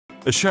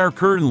A shower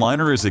curtain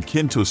liner is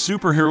akin to a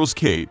superhero's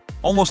cape,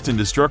 almost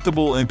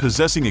indestructible and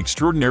possessing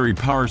extraordinary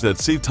powers that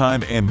save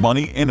time and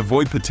money and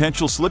avoid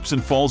potential slips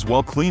and falls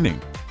while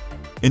cleaning.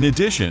 In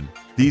addition,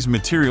 these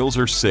materials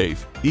are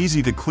safe,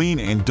 easy to clean,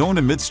 and don't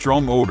emit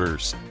strong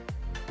odors.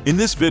 In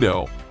this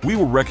video, we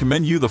will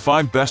recommend you the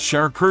 5 best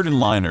shower curtain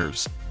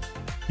liners.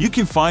 You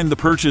can find the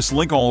purchase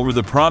link all over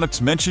the products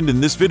mentioned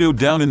in this video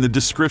down in the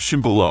description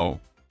below.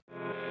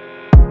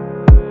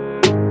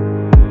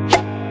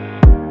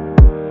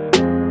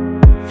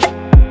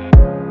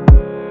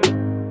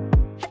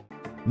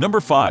 Number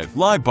 5.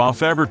 LiBa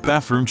Fabric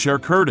Bathroom Shower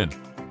Curtain.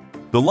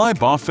 The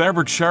LiBa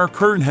Fabric Shower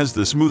Curtain has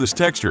the smoothest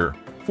texture,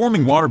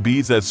 forming water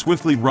beads that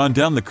swiftly run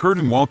down the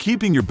curtain while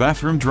keeping your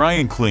bathroom dry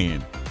and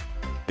clean.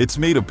 It's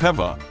made of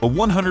PEVA, a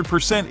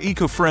 100%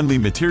 eco-friendly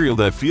material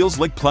that feels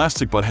like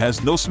plastic but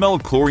has no smell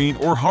of chlorine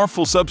or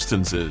harmful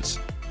substances.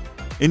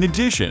 In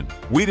addition,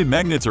 weighted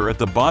magnets are at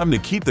the bottom to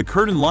keep the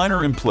curtain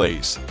liner in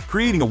place,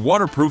 creating a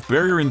waterproof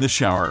barrier in the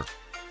shower.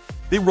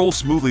 They roll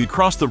smoothly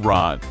across the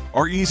rod,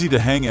 are easy to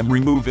hang and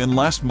remove, and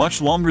last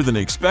much longer than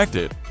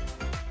expected.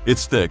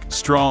 It's thick,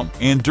 strong,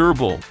 and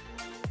durable.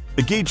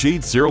 A gauge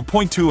 0.2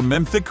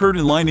 mm thick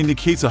curtain line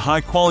indicates a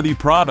high-quality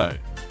product.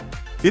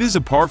 It is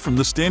apart from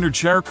the standard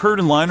shower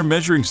curtain liner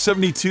measuring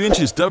 72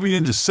 inches W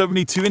into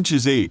 72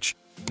 inches H.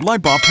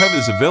 LiBa PEVA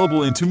is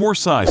available in 2 more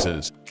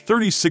sizes,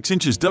 36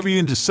 inches W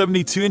into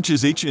 72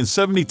 inches H and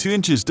 72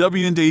 inches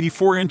W into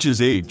 84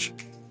 inches H.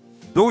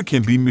 Though it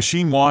can be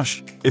machine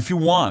washed, if you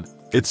want,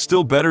 it's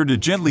still better to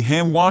gently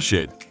hand wash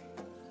it.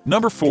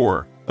 Number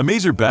 4.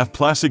 AmazerBath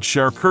Plastic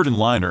Shower Curtain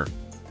Liner.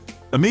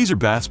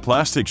 AmazerBath's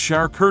plastic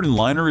shower curtain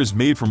liner is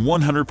made from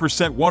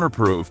 100%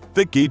 waterproof,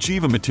 thick gauge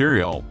EVA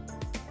material.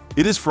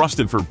 It is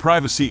frosted for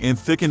privacy and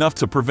thick enough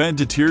to prevent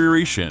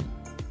deterioration.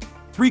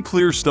 3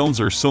 clear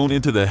stones are sewn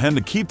into the hem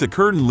to keep the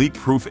curtain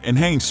leak-proof and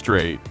hang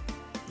straight.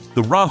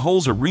 The rod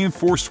holes are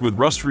reinforced with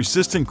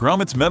rust-resistant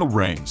grommets metal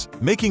rings,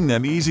 making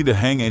them easy to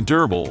hang and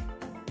durable.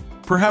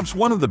 Perhaps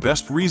one of the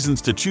best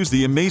reasons to choose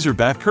the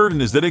AmazerBath curtain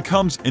is that it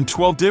comes in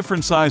 12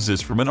 different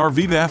sizes, from an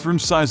RV bathroom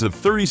size of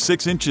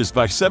 36 inches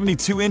by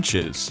 72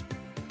 inches.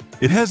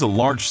 It has a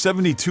large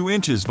 72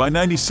 inches by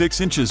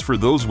 96 inches for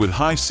those with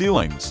high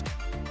ceilings.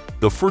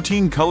 The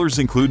 14 colors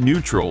include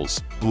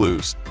neutrals,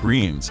 blues,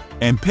 greens,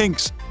 and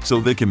pinks, so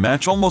they can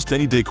match almost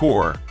any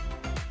decor.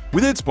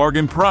 With its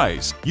bargain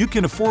price, you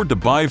can afford to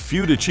buy a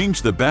few to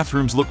change the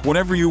bathroom's look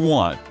whenever you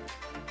want.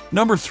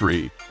 Number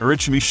 3.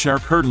 ARICHOMY Shower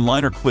Curtain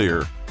Liner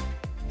Clear.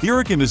 The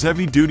ARICHOMY's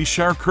heavy-duty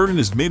shower curtain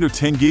is made of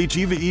 10 gauge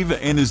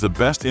EVA and is the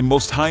best and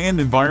most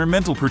high-end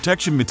environmental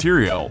protection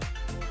material.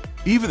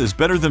 EVA is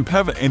better than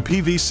PEVA and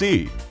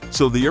PVC,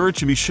 so the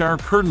ARICHOMY shower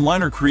curtain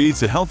liner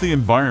creates a healthy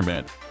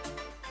environment.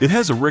 It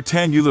has a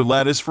rectangular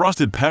lattice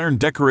frosted pattern,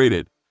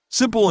 decorated,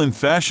 simple and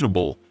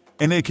fashionable,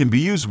 and it can be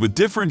used with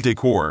different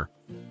decor.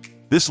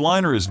 This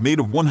liner is made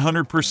of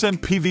 100%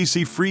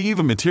 PVC-free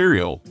EVA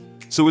material,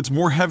 so it's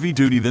more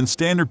heavy-duty than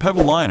standard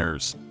PEVA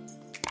liners.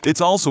 It's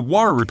also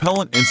water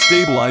repellent and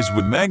stabilized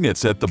with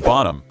magnets at the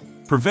bottom,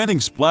 preventing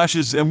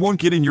splashes and won't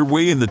get in your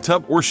way in the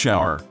tub or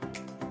shower.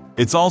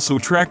 It's also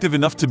attractive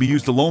enough to be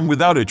used alone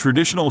without a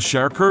traditional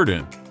shower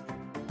curtain.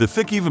 The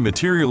thick EVA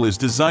material is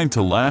designed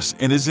to last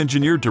and is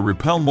engineered to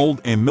repel mold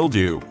and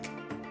mildew.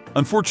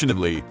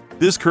 Unfortunately,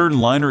 this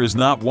curtain liner is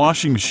not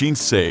washing machine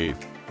safe.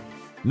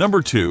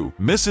 Number 2.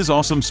 Mrs.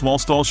 Awesome Small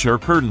Stall Shower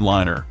Curtain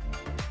Liner.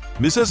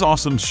 Mrs.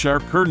 Awesome's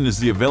shower curtain is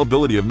the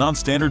availability of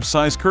non-standard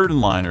size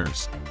curtain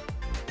liners.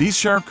 These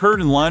shower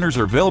curtain liners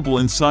are available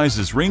in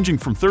sizes ranging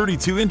from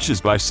 32 inches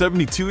by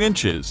 72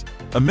 inches,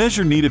 a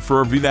measure needed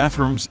for RV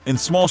bathrooms, and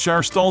small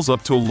shower stalls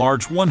up to a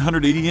large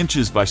 180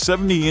 inches by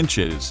 70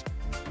 inches.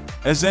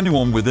 As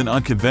anyone with an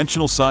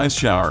unconventional size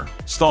shower,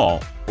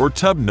 stall, or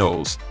tub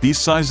knows, these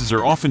sizes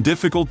are often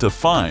difficult to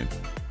find.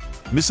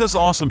 Mrs.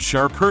 Awesome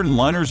shower curtain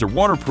liners are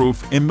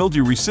waterproof and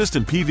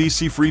mildew-resistant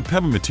PVC-free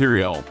PEVA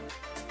material.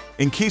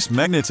 Encased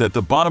magnets at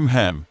the bottom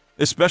hem,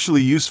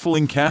 especially useful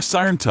in cast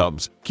iron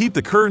tubs, keep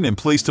the curtain in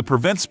place to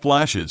prevent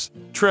splashes,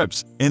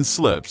 trips, and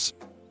slips.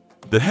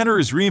 The header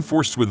is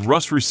reinforced with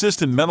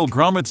rust-resistant metal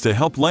grommets to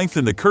help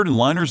lengthen the curtain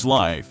liner's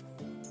life.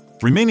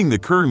 Remaining the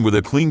curtain with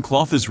a clean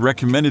cloth is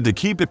recommended to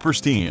keep it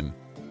pristine.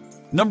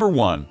 Number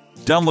 1.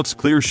 downluxe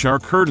Clear Shower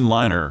Curtain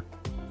Liner.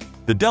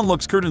 The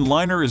downluxe curtain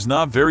liner is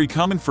not very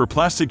common for a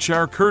plastic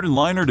shower curtain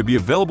liner to be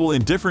available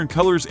in different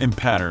colors and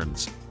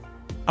patterns.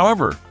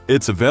 However,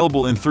 it's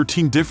available in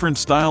 13 different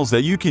styles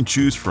that you can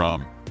choose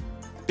from.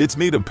 It's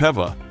made of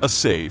PEVA, a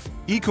safe,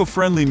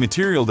 eco-friendly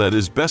material that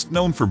is best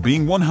known for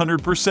being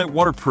 100%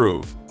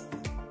 waterproof.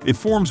 It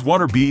forms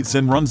water beads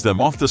and runs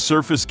them off the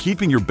surface,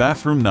 keeping your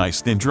bathroom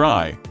nice and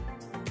dry.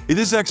 It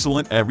is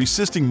excellent at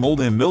resisting mold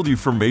and mildew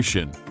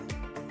formation.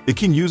 It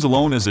can use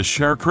alone as a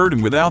shower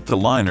curtain without the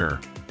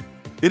liner.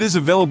 It is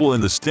available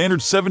in the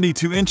standard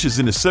 72 inches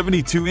into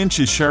 72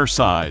 inches shower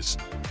size.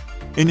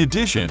 In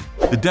addition,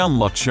 the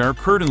downluxe shower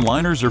curtain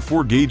liners are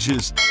 4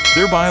 gauges,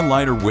 thereby a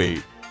lighter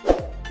weight.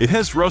 It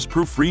has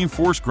rust-proof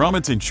reinforced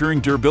grommets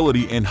ensuring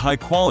durability and high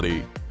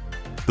quality.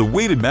 The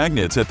weighted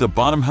magnets at the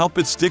bottom help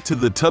it stick to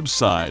the tub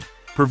side,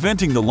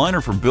 preventing the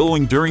liner from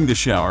billowing during the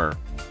shower.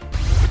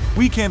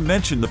 We can't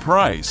mention the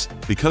price,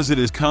 because it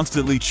is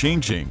constantly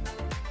changing.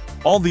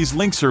 All these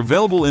links are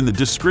available in the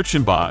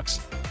description box.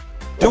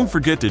 Don't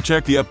forget to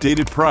check the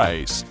updated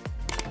price.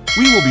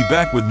 We will be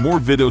back with more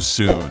videos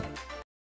soon.